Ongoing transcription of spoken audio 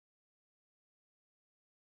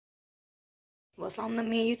What's on the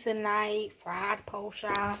menu tonight? Fried pork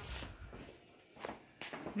chops,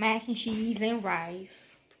 mac and cheese and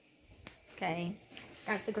rice. Okay,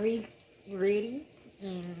 got the grease ready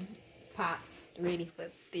and pots ready for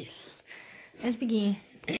this. Let's begin.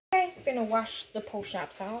 Okay, finna wash the pork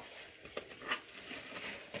chops off.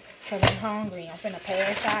 Cause I'm hungry. I'm finna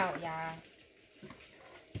pass out, y'all.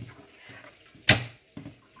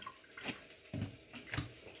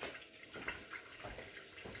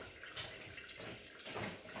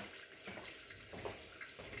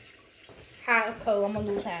 Hot or cold, I'm gonna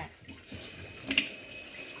lose hot.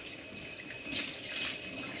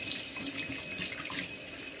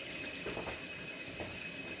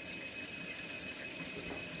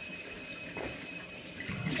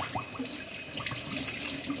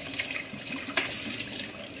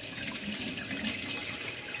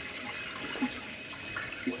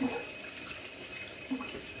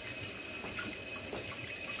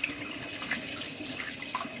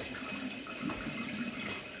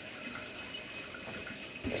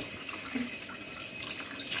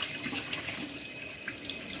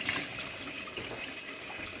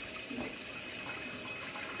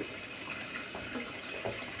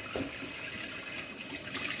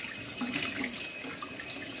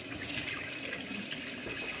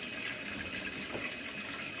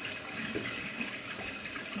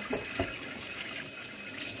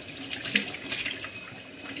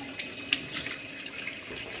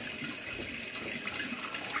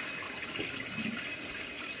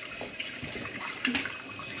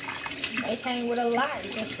 They came with a lot.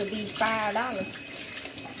 It used to be $5.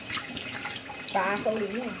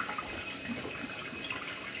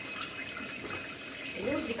 $5.41. It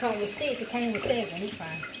usually come with 6. It came with 7. It's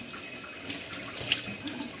fine.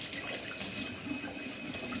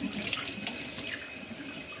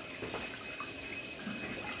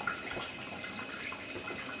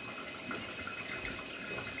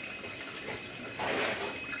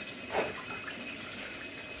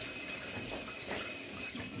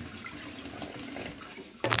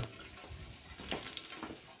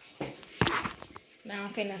 Now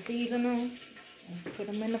I'm finna season them and put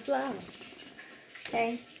them in the flour.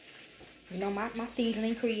 Okay? You know my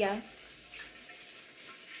seasoning Creole.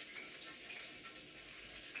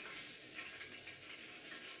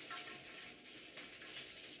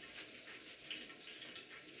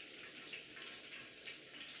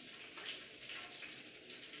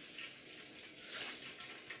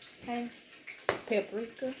 Okay?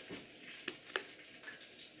 Paprika.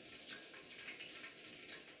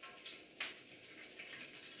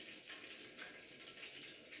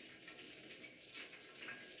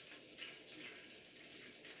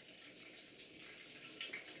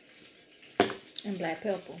 And black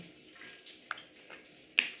pepper.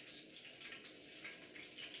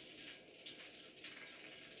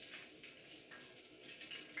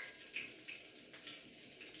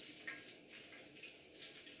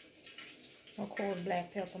 Of course,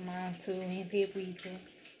 black pepper mine too, and paprika.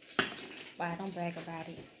 But I don't brag about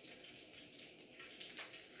it.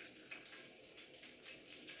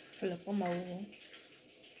 Flip them over.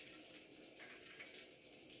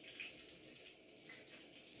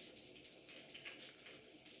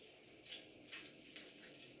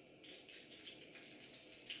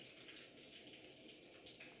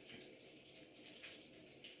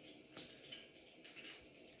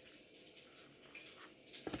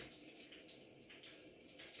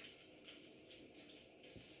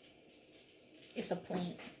 It's a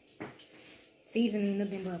plant. Seasoning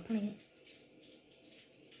nothing but a plant.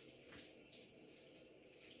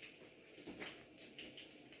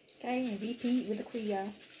 Okay, and repeat with the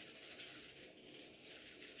Creole.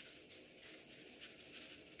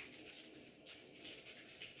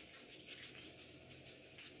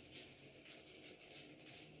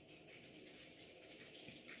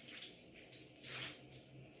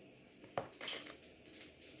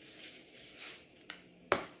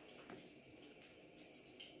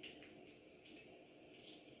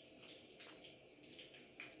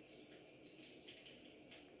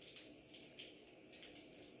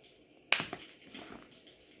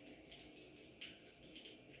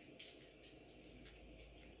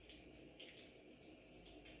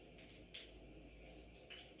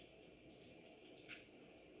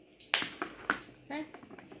 Okay.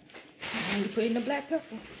 And you put in the black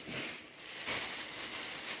pepper.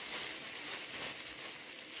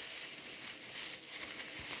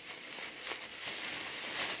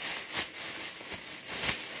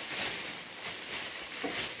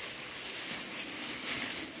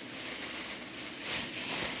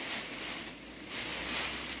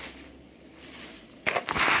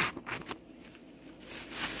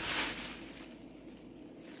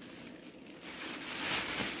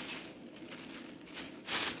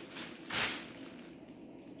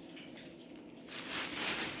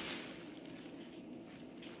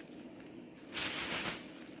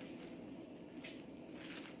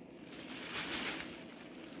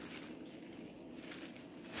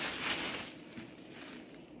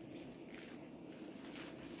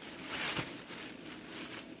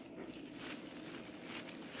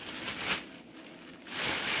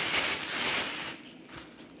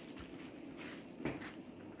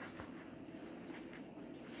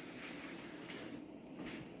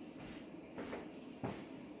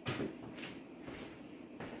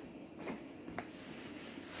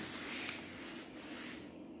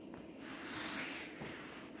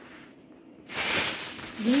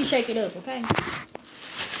 Then you shake it up, okay?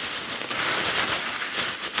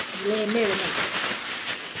 Let it marinate.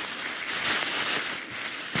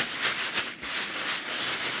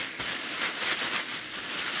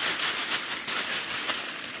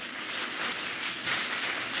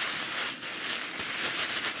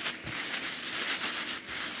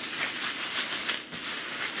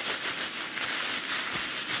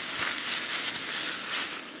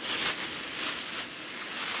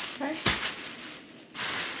 Okay?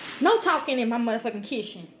 No talking in my motherfucking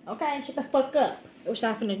kitchen, okay? Shut the fuck up. What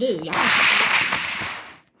y'all finna do?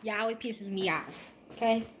 Y'all always pisses me off,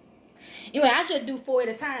 okay? Anyway, I should do 4 at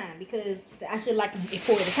a time because I should like them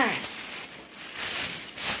 4 at a time.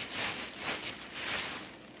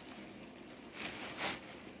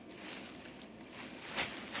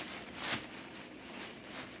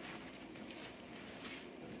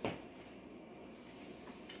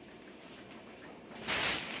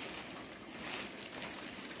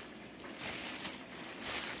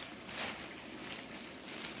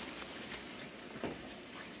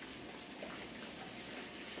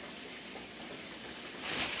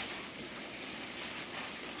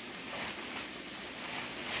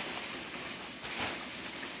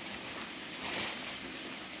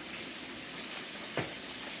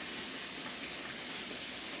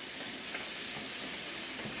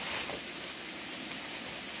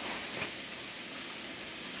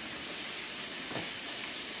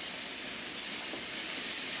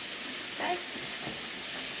 Okay?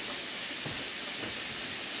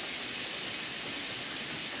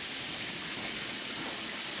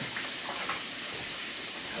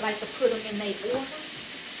 I like to put them in their order.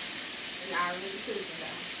 And I already cooking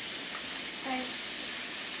them. Okay?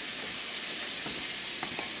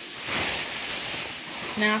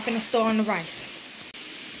 Now I'm finna store on the rice.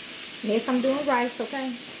 Next I'm doing rice,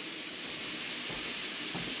 okay?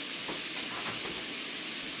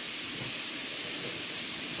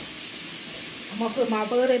 I'm gonna put my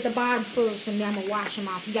butter at the bottom first and then I'm gonna wash them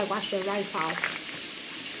off. You gotta wash your rice off.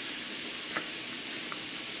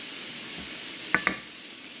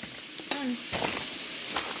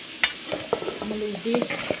 I'm gonna leave this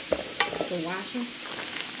for washing.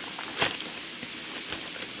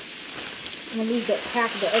 I'm gonna leave the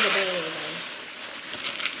half of the other bag away.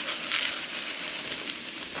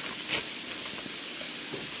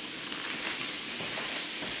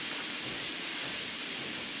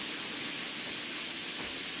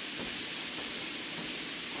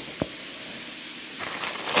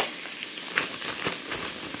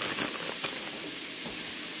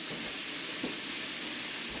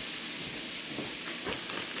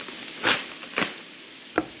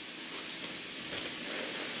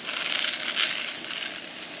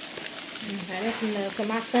 Okay, that's enough. Cause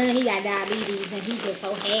my son, he got diabetes and he's just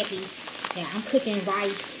so happy that I'm cooking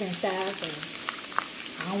rice and stuff, and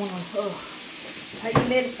I don't wanna take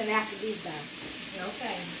medicine after this though.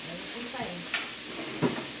 Okay, that's what I'm saying.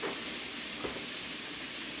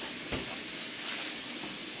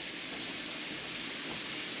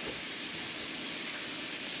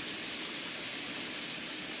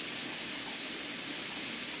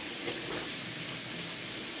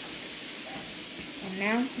 And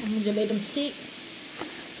now I'm gonna just let them sit.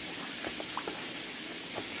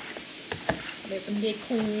 Let them get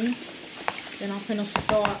clean. Then I'm gonna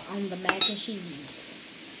start on the mac and cheese.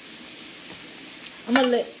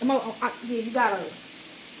 Yeah, you gotta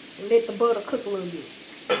let the butter cook a little bit.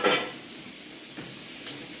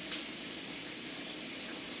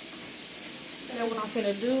 So that's what I'm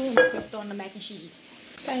gonna do. I'm gonna start on the mac and cheese.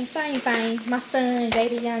 Same thing. My son,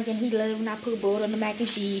 David Young, and he loves when I put butter on the mac and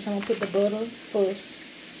cheese. I'm gonna put the butter first.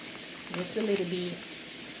 Just a little bit.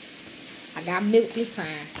 I got milk this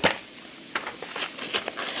time.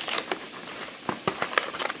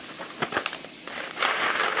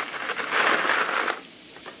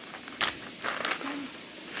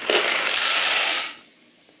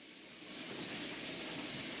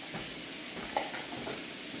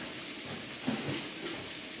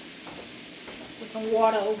 Put some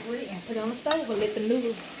water over it and put it on the stove and let the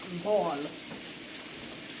noodles boil.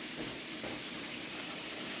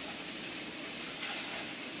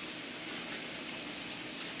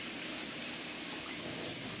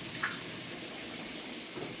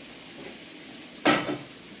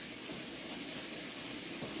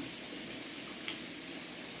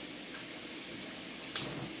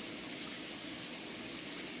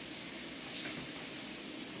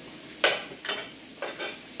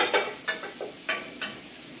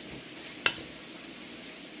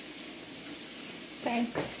 Okay,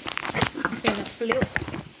 I'm gonna flip.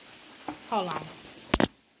 Hold on.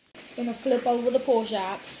 Gonna flip over the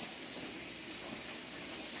PorkChops.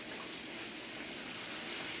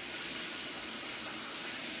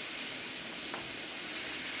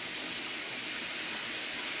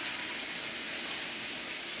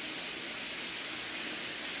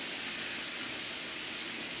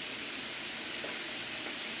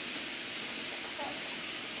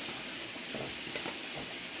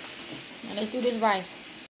 Let's do this rice.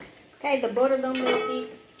 Okay, the butter done melted.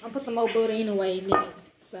 I'll put some more butter anyway in it.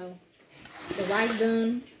 So the rice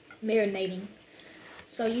done marinating.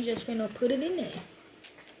 So you just finna put it in there.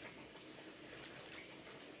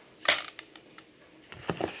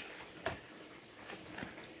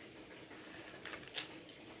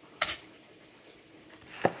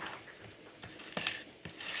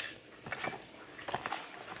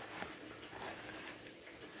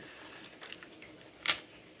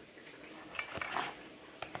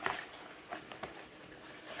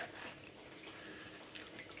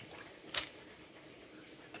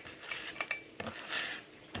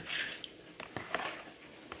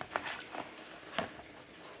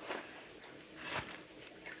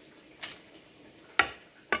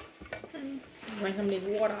 Drink some of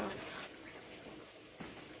this water off.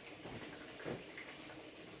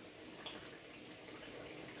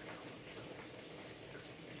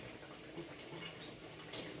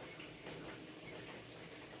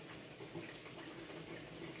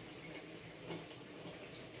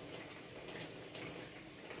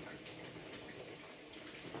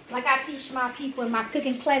 Like I teach my people in my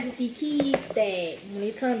cooking class with these kids that when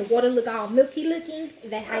they turn the water look all milky looking,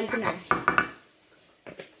 that's how you can know.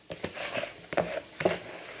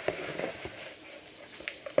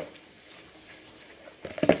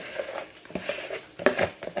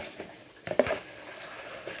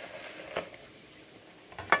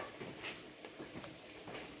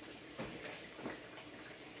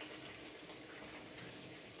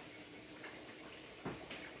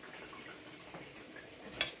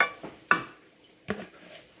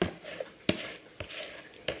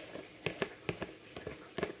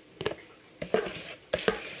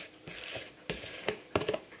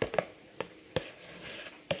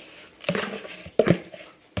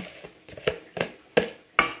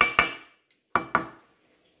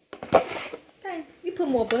 Okay, you put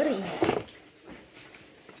more butter in it.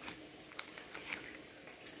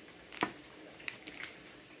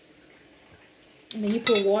 And then you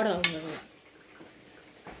put water over it.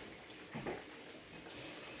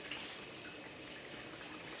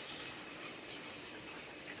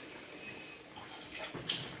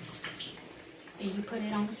 And you put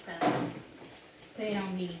it on the stove. Put it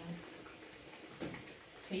on medium.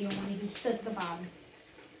 So you don't want to get stuck at the bottom.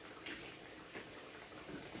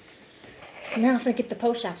 Now I'm gonna get the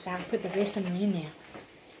PorkChops out and put the rest of them in there.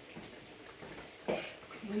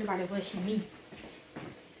 Everybody rushing me.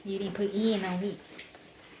 You didn't put in on it.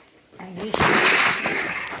 I wish you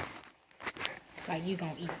like you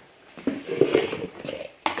gonna eat.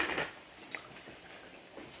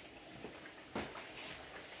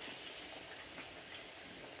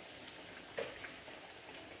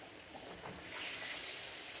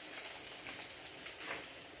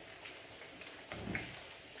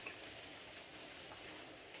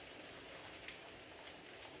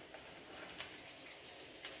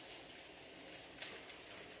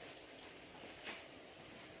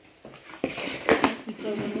 You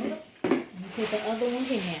put one up, and you put the other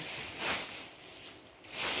ones in there.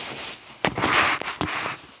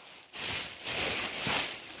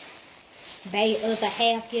 The other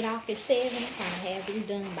half get off at 7. I'm trying to have this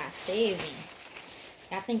done by 7.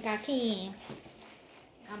 I think I can.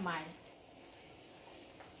 I might.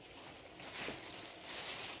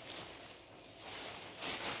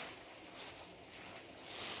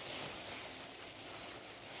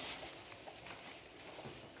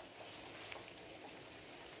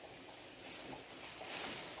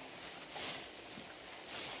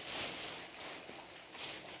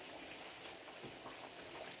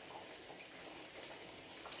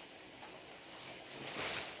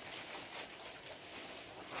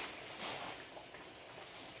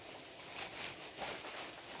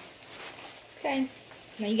 Okay.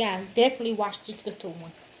 Now you gotta definitely wash this good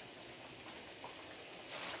one.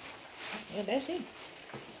 Yeah, that's it.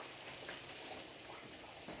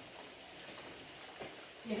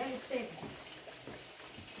 Yeah, that is 7.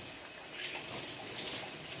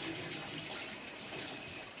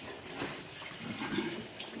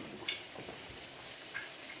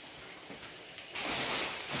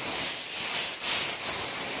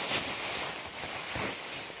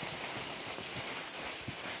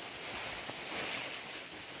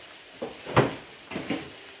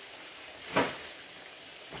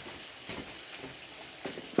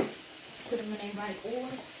 Put them in their right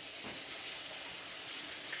order.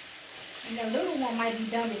 And the little one might be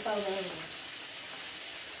done before the other one.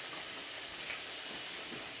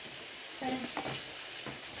 Okay.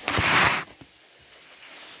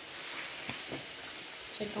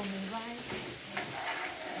 Check on the right.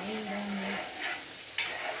 Ain't done yet.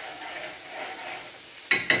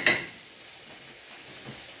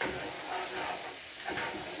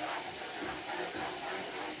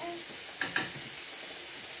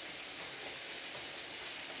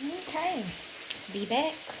 Okay, be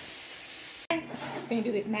back. I'm gonna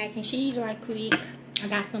do this mac and cheese right quick. I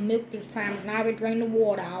got some milk this time, and I already drained the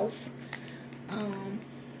water off. I'm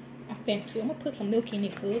gonna put some milk in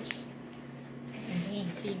it first, and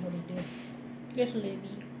then see what it do. Just a little bit.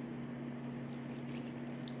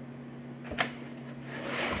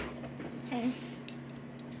 Okay.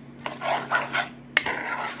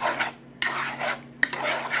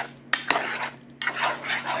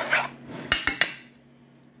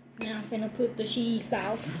 Now I'm gonna put the cheese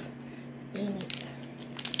sauce in it.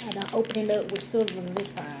 I done open it up with sizzling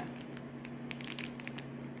this time.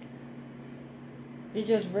 It's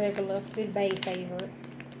just regular. It's Babe's favorite.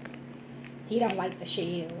 He don't like the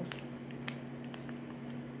shells.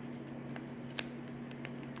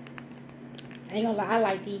 I ain't gonna lie, I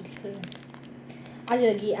like these too. I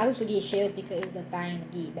used to get shells because it was the thing to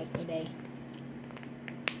get back in the day.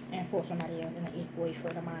 And for somebody else, and an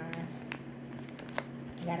ex-boyfriend of mine.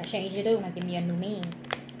 I gotta change it up and give me a new man.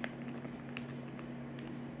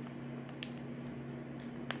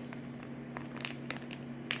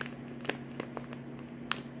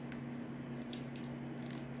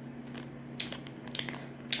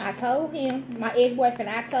 I told him, my ex-boyfriend,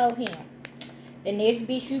 I told him, the next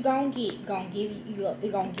bitch you gonna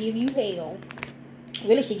give you hell.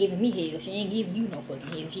 Really, she giving me hell. She ain't giving you no fucking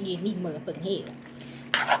hell. She giving me motherfucking hell.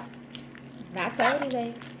 And I told her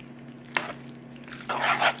that.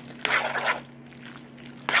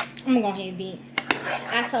 I'm gonna go ahead and be.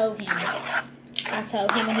 I told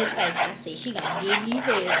him in his face, I said, she gonna give you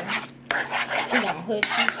hell. She gonna hurt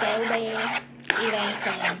you so bad. It ain't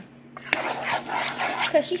funny.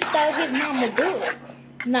 Cause she stole his mama book.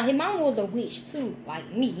 Now his mama was a witch too,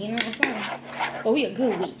 like me, you know what I'm saying? But we a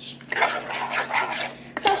good witch.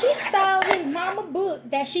 So she stole his mama book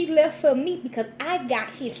that she left for me because I got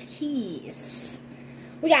his kids.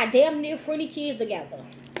 We got damn near 40 kids together.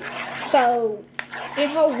 So in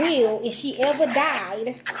her will, if she ever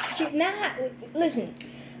died, listen.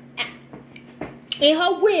 In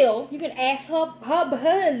her will, you can ask her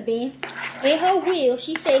husband. In her will,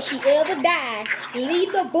 she said she ever died,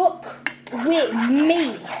 leave the book with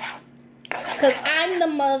me. Because I'm the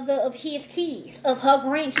mother of his kids, of her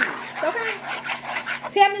grandkids. Okay?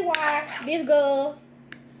 Tell me why this girl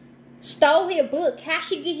stole his book. How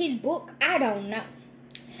she get his book, I don't know.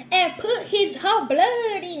 And put her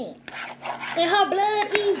blood in it. And her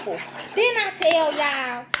blood evil. Then I tell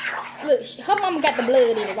y'all, look, her mama got the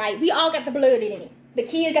blood in it, right? We all got the blood in it. The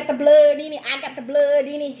kids got the blood in it. I got the blood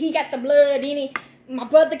in it. He got the blood in it. My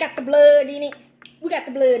brother got the blood in it. We got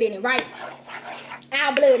the blood in it, right?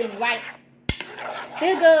 Our blood in it, right?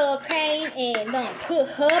 This girl came and done put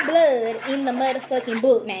her blood in the motherfucking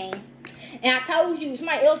book, man. And I told you,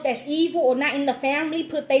 somebody else that's evil or not in the family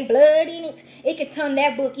put their blood in it, it could turn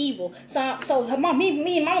that book evil. So her mom,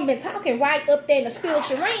 me and mama been talking right up there in the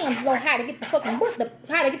spiritual realms on how to get the fucking book,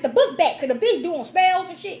 how to get the book back. Cause the bitch doing spells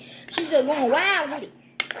and shit. She just going wild with it.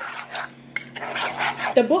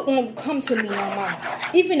 The book won't come to me no more.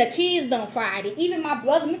 Even the kids done fried it. Even my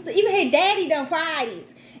brother, even his daddy done fried it.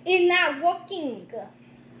 It's not working.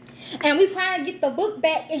 And we trying to get the book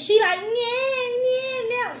back, and she like,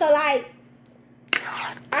 yeah. So like,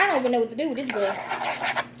 I don't even know what to do with this girl.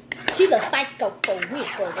 She's a psycho for real,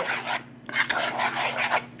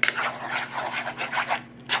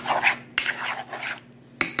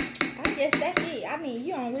 I guess that's it. I mean,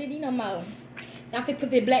 you don't really need no more. Now I'm gonna put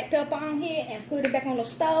the black pepper on here and put it back on the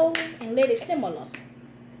stove and let it simmer.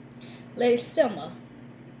 Let it simmer.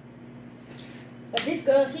 But this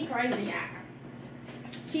girl, she crazy, y'all.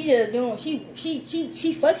 She just doing,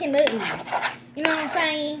 she fucking up me. You know what I'm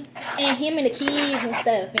saying? And him and the kids and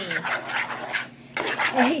stuff.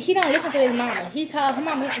 And he don't listen to his mama. He told her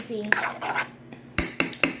mama, see,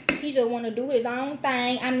 he just want to do his own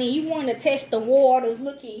thing. I mean, you want to test the waters.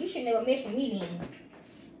 Look here, you should never mess with me then.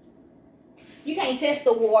 You can't test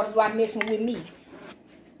the waters while messing with me.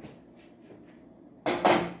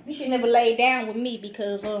 You should never lay down with me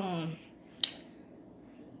because,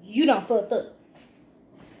 you done fucked up.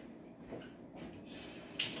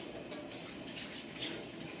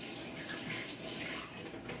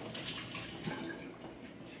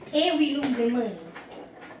 And we losing money.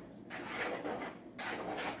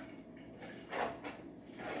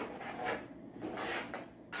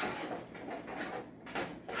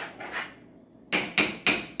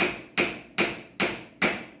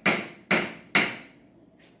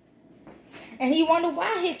 And he wonder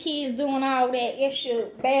why his kids doing all that extra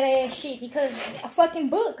badass shit because a fucking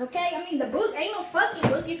book, okay? I mean, the book ain't no fucking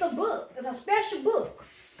book. It's a book. It's a special book.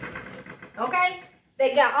 Okay?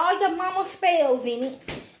 They got all your mama spells in it.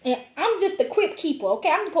 And I'm just the crypt keeper, okay?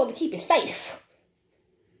 I'm supposed to keep it safe.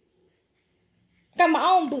 Got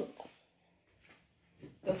my own book.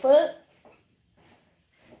 The fuck?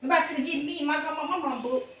 Nobody could get me my mama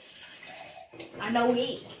book. I know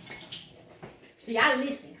it. So y'all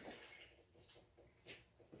listen.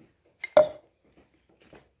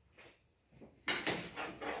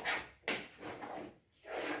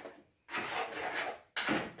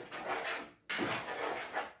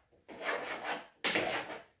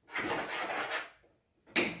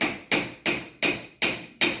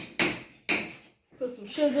 Put some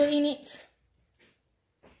sugar in it.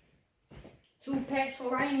 2 packs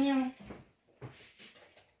for right now.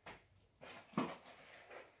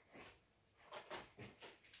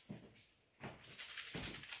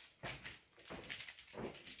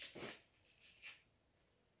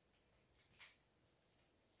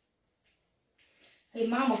 Hey,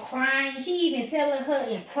 mama crying. She even telling her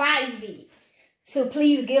in private to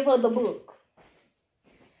please give her the book.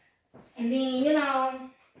 And then, you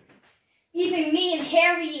know, even me and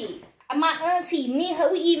Harriet, my auntie, me and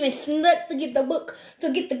her, we even snuck to get the book, to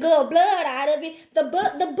get the girl blood out of it. The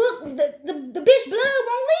bitch blood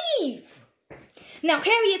won't leave. Now,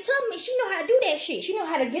 Harriet told me she know how to do that shit. She know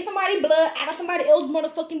how to get somebody blood out of somebody else's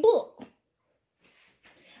motherfucking book.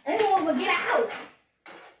 And they won't get out.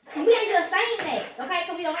 And we ain't just saying that, okay?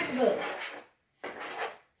 Because we don't like the book.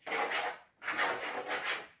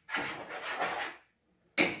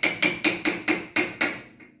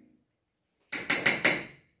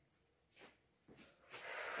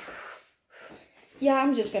 Yeah,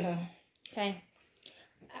 I'm just gonna, okay?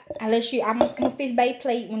 I'll let you, I'm gonna fix bait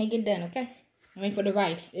plate when it get done, okay? I'm waiting for the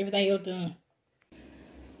rice. Everything else done.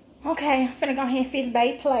 Okay, I'm finna go ahead and fix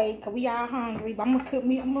bait plate because we all hungry. But I'm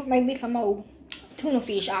gonna make me some more tuna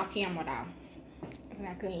fish off camera, though. Because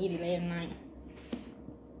I couldn't eat it last night.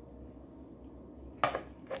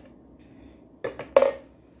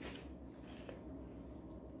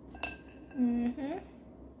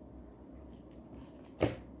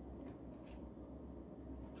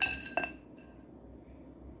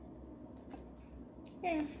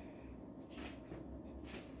 Yeah.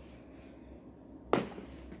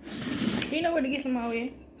 You know where to get some more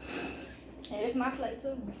in. And it's my plate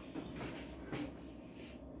too.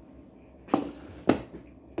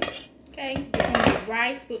 Okay, get some more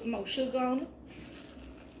rice, put some more sugar on it.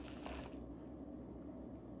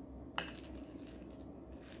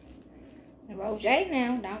 And Roger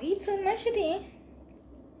now, don't eat too much of it.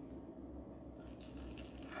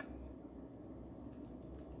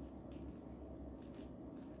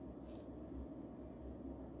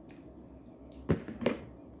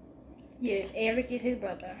 Yes, Eric is his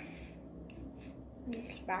brother.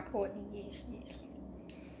 Yes, by Courtney, yes, yes.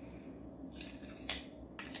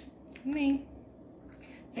 Me.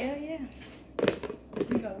 Hell yeah.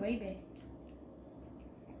 We go way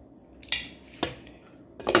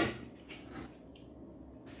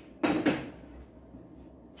back.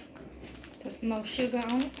 Put some more sugar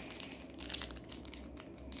on it.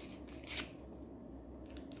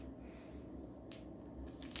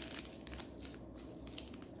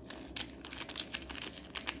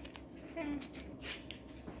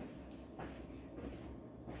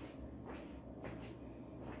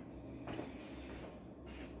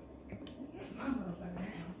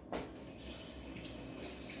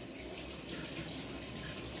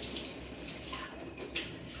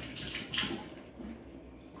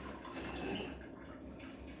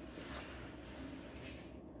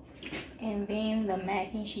 And then the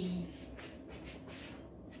mac and cheese.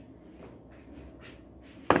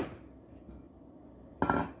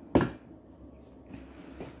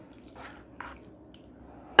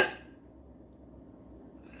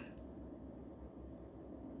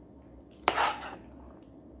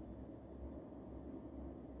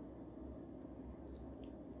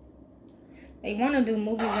 They want to do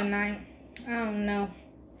movies tonight. I don't know.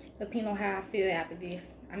 Depending on how I feel after this.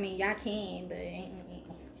 I mean, y'all can, but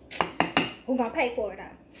who gonna pay for it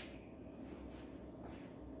though?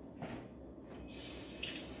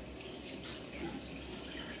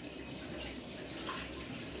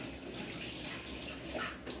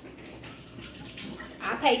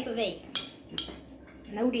 I pay for that.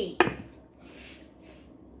 No debt.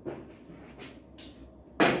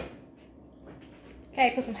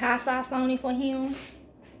 Okay, put some hot sauce on it for him.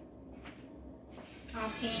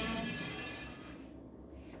 Off him.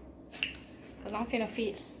 Cause I'm finna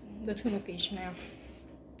fix the tuna fish now.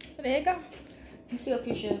 So there you go. You see a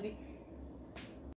picture of it.